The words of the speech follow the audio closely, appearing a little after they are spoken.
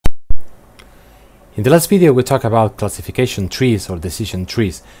In the last video we talked about classification trees or decision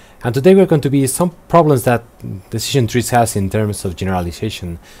trees, and today we're going to be some problems that decision trees has in terms of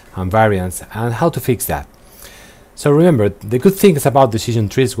generalization and variance and how to fix that. So remember, the good things about decision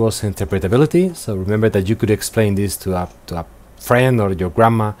trees was interpretability. So remember that you could explain this to a friend or your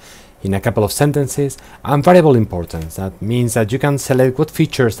grandma in a couple of sentences, and variable importance. That means that you can select what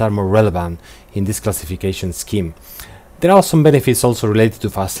features are more relevant in this classification scheme. There are some benefits also related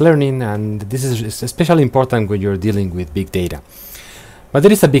to fast learning, and this is especially important when you're dealing with big data. But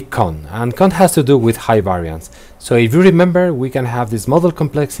there is a big con, and con has to do with high variance. So if you remember, we can have this model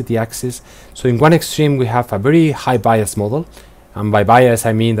complexity axis. So in one extreme we have a very high bias model, and by bias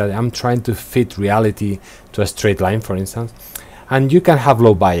I mean that I'm trying to fit reality to a straight line, for instance. And you can have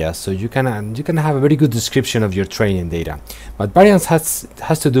low bias, so you can have a very good description of your training data. But variance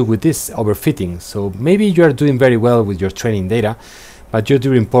has to do with this overfitting. So maybe you are doing very well with your training data, but you're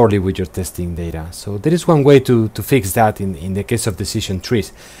doing poorly with your testing data. So there is one way to fix that in the case of decision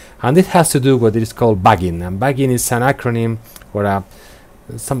trees, and it has to do with what is called bagging. And bagging is an acronym or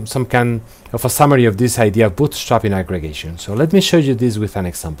some kind of a summary of this idea of bootstrapping aggregation. So let me show you this with an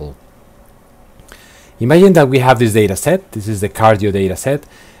example. Imagine that we have this data set. This is the cardio data set,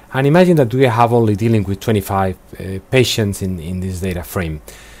 and imagine that we have only dealing with 25 patients in this data frame.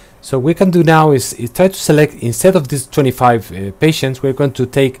 So what we can do now is try to select, instead of these 25 patients, we're going to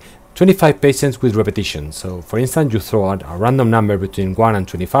take 25 patients with repetition. So for instance, you throw out a random number between 1 and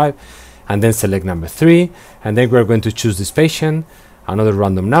 25 and then select number 3, and then we're going to choose this patient, another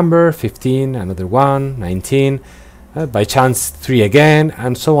random number, 15, another 1, 19, by chance 3 again,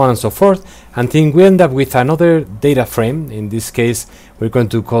 and so on and so forth, until we end up with another data frame. In this case we're going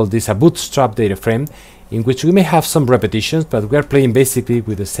to call this a bootstrap data frame, in which we may have some repetitions, but we are playing basically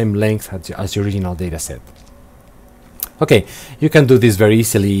with the same length as the original data set. Okay, you can do this very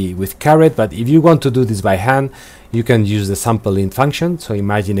easily with Caret, but if you want to do this by hand, you can use the sampling function. So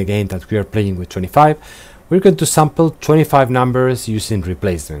imagine again that we are playing with 25. We're going to sample 25 numbers using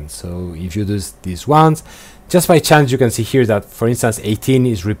replacement. So if you do this once, just by chance you can see here that, for instance, 18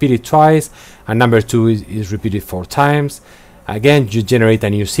 is repeated twice and number 2 is repeated 4 times. Again, you generate a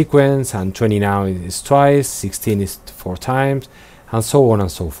new sequence, and 20 now is twice, 16 is 4 times, and so on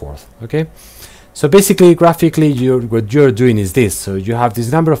and so forth. Okay, so basically graphically what you're doing is this. So you have this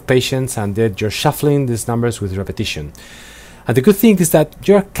number of patients, and then you're shuffling these numbers with repetition. And the good thing is that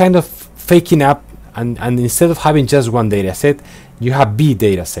you're kind of faking up, and instead of having just one data set, you have B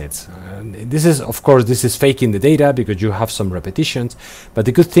data sets. This is, of course, this is faking the data because you have some repetitions, but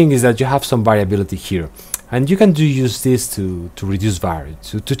the good thing is that you have some variability here, and you can use this to reduce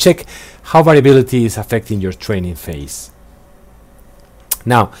variance, to check how variability is affecting your training phase.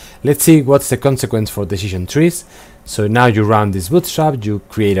 Now let's see what's the consequence for decision trees. So now you run this bootstrap, you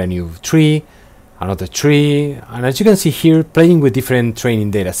create a new tree, another tree, and as you can see here, playing with different training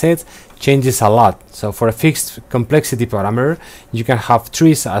data sets changes a lot. So for a fixed complexity parameter, you can have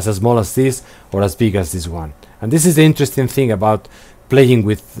trees as small as this or as big as this one. And this is the interesting thing about playing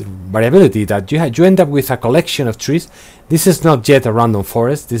with variability, that you end up with a collection of trees. This is not yet a random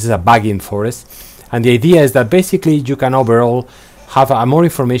forest, this is a bagging forest, and the idea is that basically you can overall have more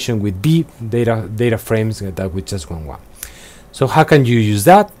information with B data frames than with just one. So how can you use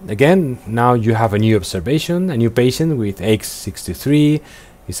that? Again, now you have a new observation, a new patient with X63,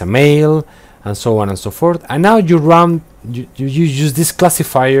 is a male, and so on and so forth. And now you use these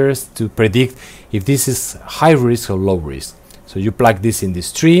classifiers to predict if this is high risk or low risk. So you plug this in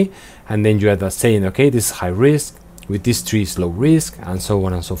this tree, and then you end up saying, okay, this is high risk, with this tree is low risk, and so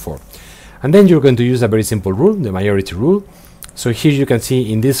on and so forth. And then you're going to use a very simple rule, the majority rule. So here you can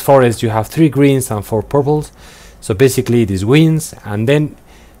see in this forest you have 3 greens and 4 purples. So basically this wins, and then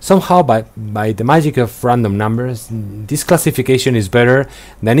somehow by the magic of random numbers, this classification is better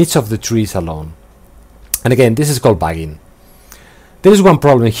than each of the trees alone. And again, this is called bagging. There is one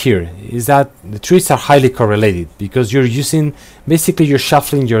problem here, is that the trees are highly correlated, because you're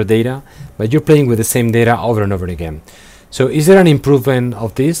shuffling your data, but you're playing with the same data over and over again. So is there an improvement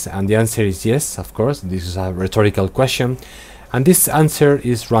of this? And the answer is yes, of course. This is a rhetorical question, and this answer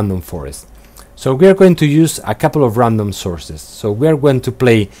is random forest. So we are going to use a couple of random sources. So we are going to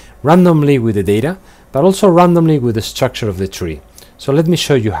play randomly with the data, but also randomly with the structure of the tree. So let me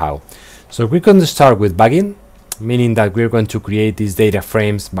show you how. So we're going to start with bagging, meaning that we're going to create these data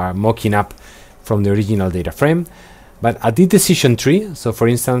frames by mocking up from the original data frame. But at the decision tree, so for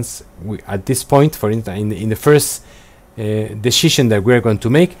instance, at this point, in the first decision that we're going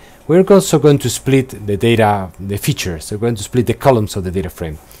to make, we're also going to split the data, the features. So we're going to split the columns of the data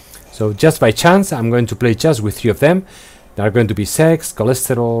frame. So just by chance, I'm going to play just with 3 of them. There are going to be sex,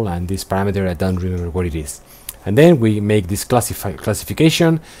 cholesterol, and this parameter I don't remember what it is. And then we make this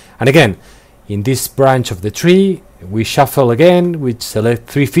classification, and again, in this branch of the tree, we shuffle again, we select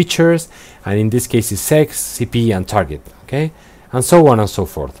 3 features, and in this case is sex, CP, and target, okay, and so on and so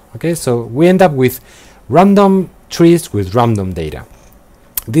forth. Okay, so we end up with random trees with random data.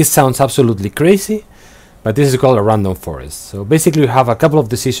 This sounds absolutely crazy, but this is called a random forest. So basically, you have a couple of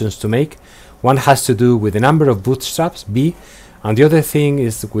decisions to make. One has to do with the number of bootstraps, B, and the other thing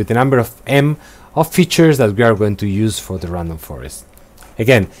is with the number of M of features that we are going to use for the random forest.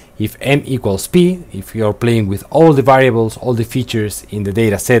 Again, if M equals P, if you are playing with all the variables, all the features in the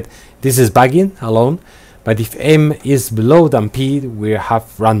data set, this is Bayesian alone. But if M is below than P, we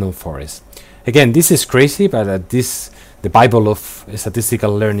have random forest. Again, this is crazy, but the Bible of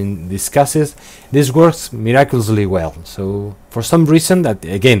statistical learning discusses, this works miraculously well. So for some reason that,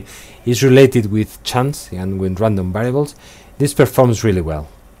 again, is related with chance and with random variables, this performs really well.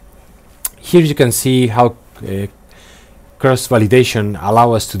 Here you can see how cross-validation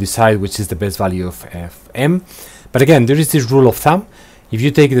allows us to decide which is the best value of M. But again, there is this rule of thumb. If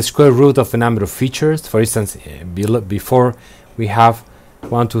you take the square root of the number of features, for instance, before we have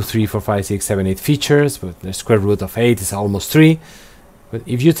 1, 2, 3, 4, 5, 6, 7, 8 features, but the square root of 8 is almost 3. But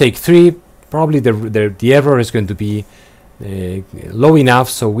if you take 3, probably the error is going to be low enough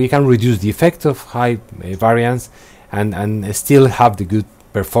so we can reduce the effect of high variance and still have the good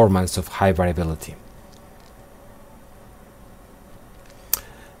performance of high variability.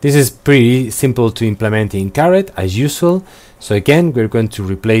 This is pretty simple to implement in Caret as usual. So again, we're going to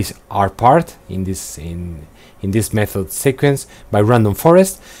replace our part in this method sequence by random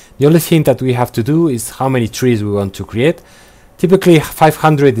forest. The only thing that we have to do is how many trees we want to create. Typically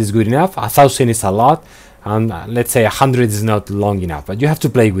 500 is good enough, 1000 is a lot, and let's say 100 is not long enough, but you have to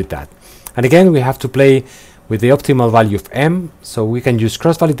play with that. And again, we have to play with the optimal value of M, so we can use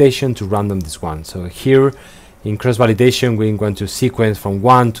cross-validation to random this one. So here in cross-validation, we're going to sequence from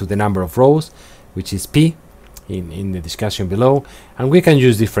 1 to the number of rows, which is P in the discussion below, and we can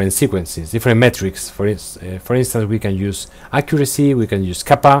use different sequences, different metrics. For instance, we can use accuracy, we can use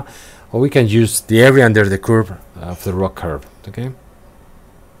kappa, or we can use the area under the curve of the ROC curve. Okay.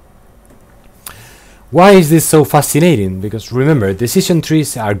 Why is this so fascinating? Because remember, decision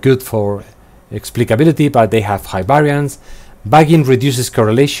trees are good for explicability, but they have high variance. Bayesian reduces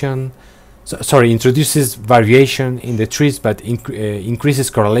correlation. Introduces variation in the trees, but increases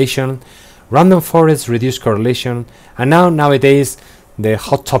correlation. Random forests reduce correlation, and nowadays the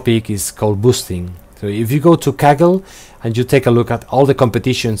hot topic is called boosting. So if you go to Kaggle and you take a look at all the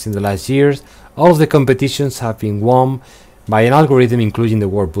competitions in the last years, all of the competitions have been won by an algorithm including the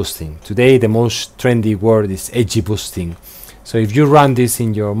word boosting. Today the most trendy word is edgy boosting. So if you run this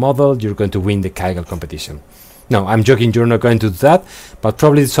in your model, you're going to win the Kaggle competition. No, I'm joking, you're not going to do that, but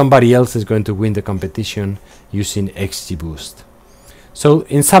probably somebody else is going to win the competition using XGBoost. So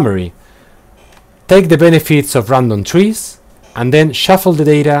in summary, take the benefits of random trees and then shuffle the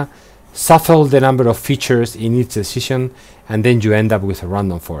data, shuffle the number of features in each decision, and then you end up with a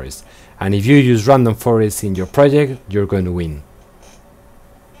random forest. And if you use random forest in your project, you're going to win.